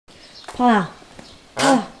胖子，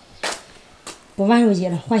啊，不玩手机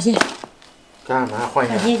了，换鞋。干嘛换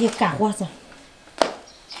鞋？换鞋去干活去。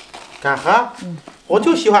干活？我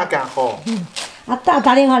就喜欢干活。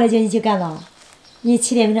打电话了，叫你去干了。你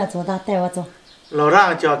7点明天走，带我走。老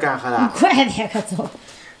丈叫干活了。快点，可走。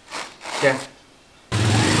行。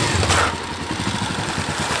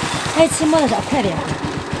哎，骑摩托车快点。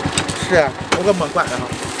是啊，我给门关上。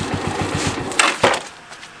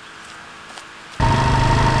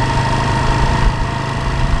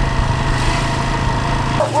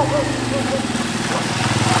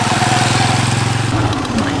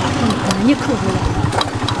你扣住了。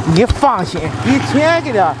你放心，一天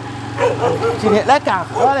给他，今天来干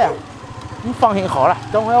活了，你放心好了。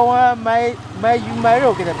等会我买鱼买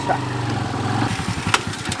肉给他吃。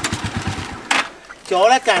叫我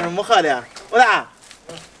来干什么活的？我的，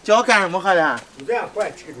叫我干什么活的？猪圈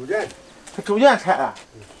快拆猪圈。猪圈拆了？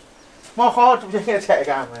我好猪圈也拆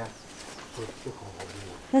干什么呀？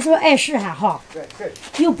那是不是碍事还好？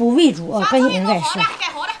又不喂猪，不应碍事。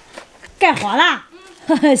干活了。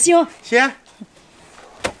行。行。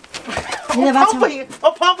你再把墙。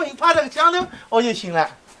我旁边爬这个墙头，我就行了。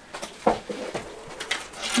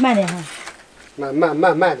慢点哈。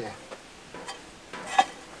慢点。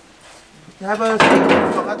你还把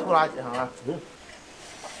放个拖拉机上了？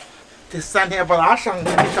这3天不咋上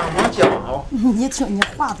床觉。你听你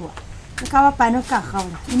话多，你干嘛搬成干活了？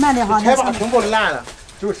你慢点哈。拆把全部烂了。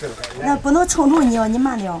就是。那不能冲住你哦，你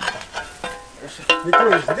慢点。你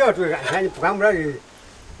注意安全，你不管不让人。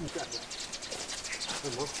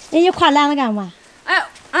哎，你挎篮子干嘛？哎，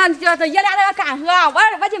这爷俩在干活，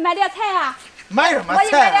我去买点菜啊。买什么菜？我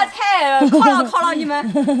去买点菜，犒劳你们。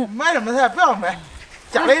买什么菜？不要买，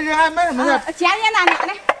家里人还买什么菜？简简单单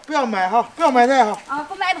的。不要买哈，不要买菜哈。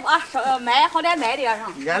不买多，买好点买点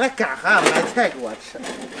上。俺来干活买菜给我吃。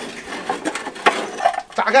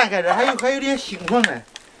咋干开这还有点兴奋呢。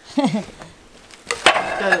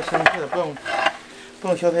这是生气的，不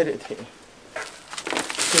用小菜这推。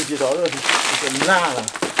这几道肉是烂了。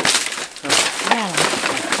烂了，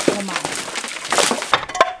我妈呀！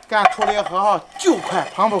干出来喝哈就快，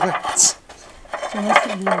旁不快。现在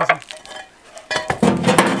手里有去。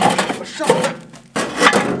我上来。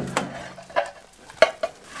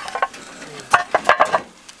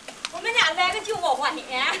我们家来个旧帽换新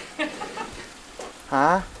年。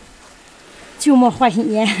啊？旧帽换新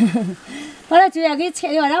年。完了就要给拆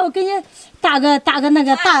掉，然后给你搭个那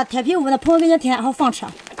个大铁皮屋，那朋友给你添好放车。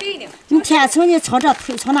对的。你天从你朝这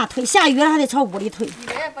推，朝那推，下雨了还得朝屋里推。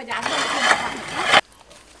不加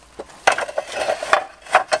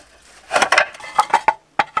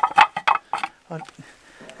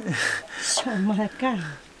小么还干？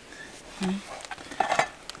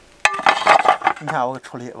你看我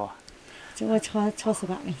处理不？这我炒丝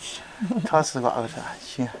瓜给你吃。炒丝瓜给吃，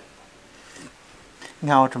行。你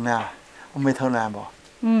看我怎么样？我没偷懒不？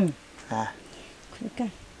哎。快干！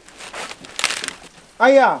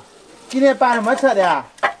哎呀，今天办什么车的？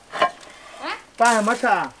办什么车？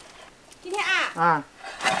今天啊。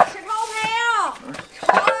吃炒排呀，炒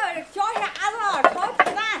小虾子，炒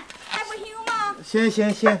鸡蛋，还不行吗？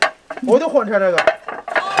行，我就混车这个。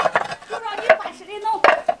就让你办事的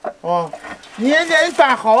弄。你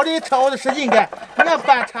办好的车我就使劲干，你要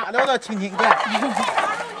办差的我就轻轻干。你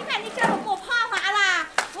看你这都够庞发了，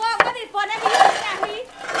我得把那个减肥。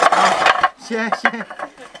行。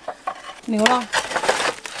没有了。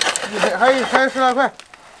还有10来块，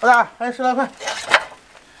老大还有10来块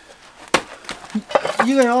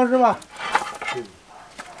，1个小时吧。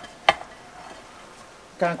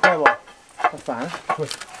干快不？我烦了。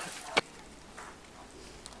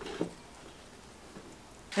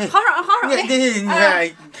好上的。你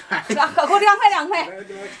看，喝口2块。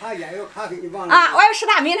茶叶有咖啡，你忘了啊，我有10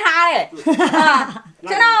大名茶嘞。真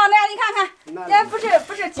的，那你看看，这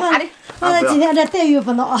不是假的。今天这待遇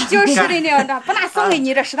不孬。就是的呢，不拿送给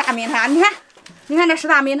你这10大名茶，你看这10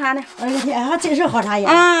大名茶呢。哎呀天，还真是好茶叶。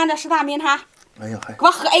这10大名茶。哎呦，给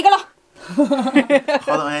我喝一个了。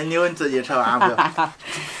好东西你自己吃吧，不要。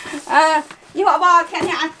一会儿吧，天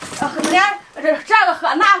天喝点这个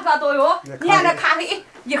喝那个都有。你看这咖啡，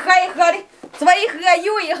一盒一盒的，左一盒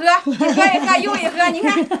右一盒，一盒一盒右一盒，你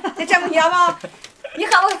看这么些吧。你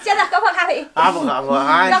喝不？现在喝咖啡？不喝，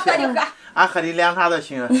要喝就喝。喝的2茶都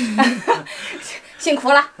行。辛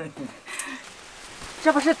苦了。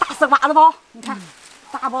这不是大丝瓜子包？你看，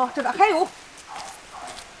大包这个还有。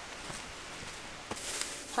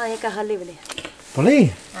胖子干活累不累？不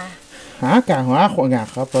累。干活混干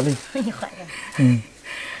活不累。你混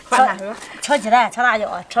干。炒鸡蛋，炒辣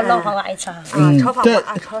椒，炒老黄瓜一吃。炒黄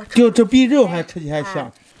瓜，这比肉还吃起来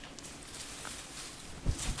香。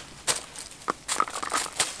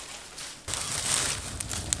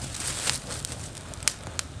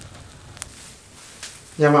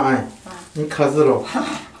杨妈哎，你可是喽，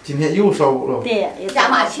今天又烧补了。对，家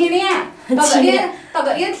妈勤练，到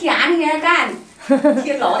个一天那天干，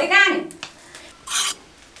挺老的干的。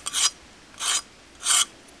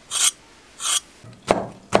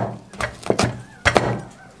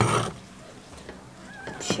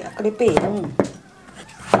切个的白龙。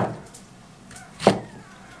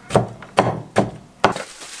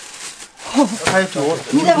还有酒，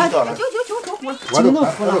你再把酒，酒弄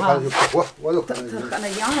糊了哈。我都喝那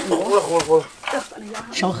羊肉，糊了。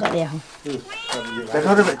少喝点哈。再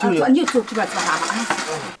烧这个酒。你就这边做啥吧？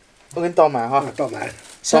我给你倒满哈。倒满。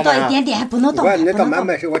少倒一点点，还不能倒满。你倒满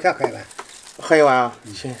没事，我先喝一碗。喝一碗啊？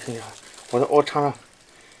行，我尝尝。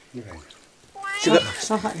这个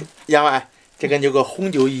少喝点。杨妈，这跟这个红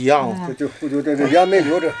酒一样。这红酒这杨梅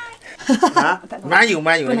酒这。啊，满油，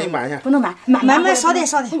你满下。不能满少点，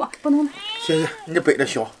不能满。行，你这杯子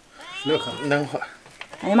小，能喝。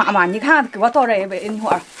哎呀妈妈，你看给我倒这一杯，你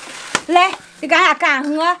说，来，你干啥干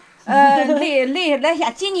喝？来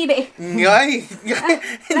先敬你一杯。你喝你还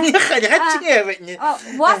敬一杯你？哦，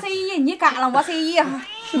我随意，你干了我随意哈。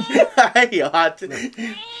哎呀，这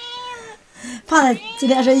胖子今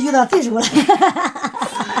天是遇到对手了。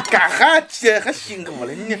干哈这还辛苦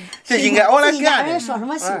了，你这应该我来干的。说什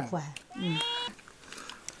么辛苦啊？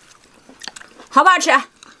好不好吃？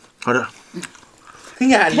好吃。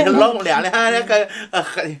你看你老公俩那个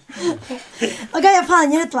喝的。我感觉胖子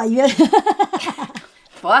你是多余。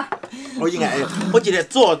不，我应该，我今天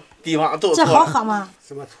做地方做错了。这好喝吗？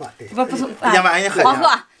什么错？不是，杨妈，你喝好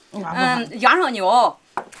喝。羊肉牛。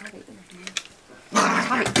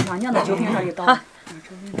茶杯，往娘的酒瓶上一倒。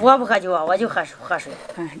我不喝酒，我就喝水。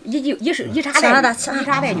一茶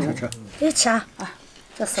袋酒。你吃啊，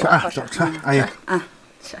这是我吃。哎呀。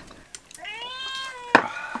吃。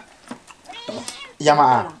杨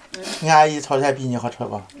妈，你阿姨炒菜比你好吃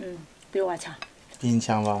吧？比我强。比你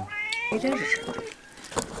强吧？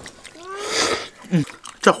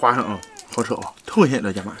这花生好吃哦，头些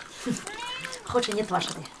这家妈。好吃你多吃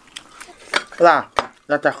点。是吧？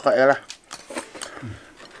那再喝一个来。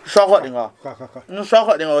少喝点个。喝。你少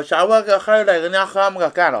喝点个，下午给孩子来个俩喝，我们给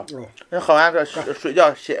干了。你喝完这睡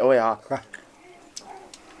觉歇一会啊。喝。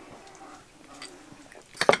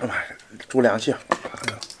哎妈，煮凉气。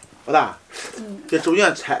老大，这猪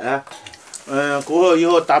圈拆了，过后以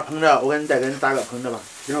后搭棚子，我再给你搭个棚子吧。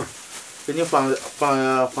行。给你放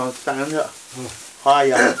三轮车。好阿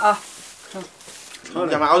姨。啊。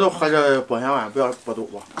要妈，我就喝这保鲜丸，不要多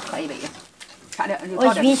吧。喝一杯。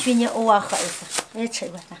我允许你偶尔喝一次，你吃一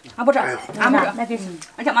块。俺不吃，俺不吃，那给吃。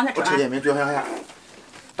俺家妈才吃。我吃点没脚下。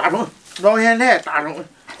大葱、老咸菜、大葱、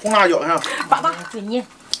红辣椒上。爸爸，对你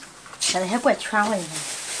吃的还怪全乎的。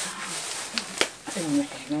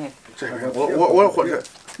这我活吃。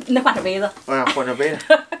你得换这杯子。哎呀，换这杯子。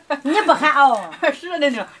你不喊哦？是的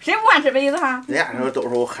呢，谁不换这杯子哈？人家说都是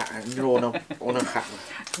我喊，你说我能喊吗？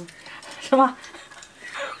是吧？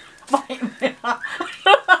放一杯啊！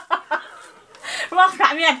什么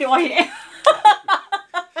汗面掉心？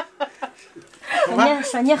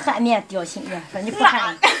说你汗面掉心了，说你不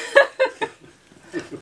汗。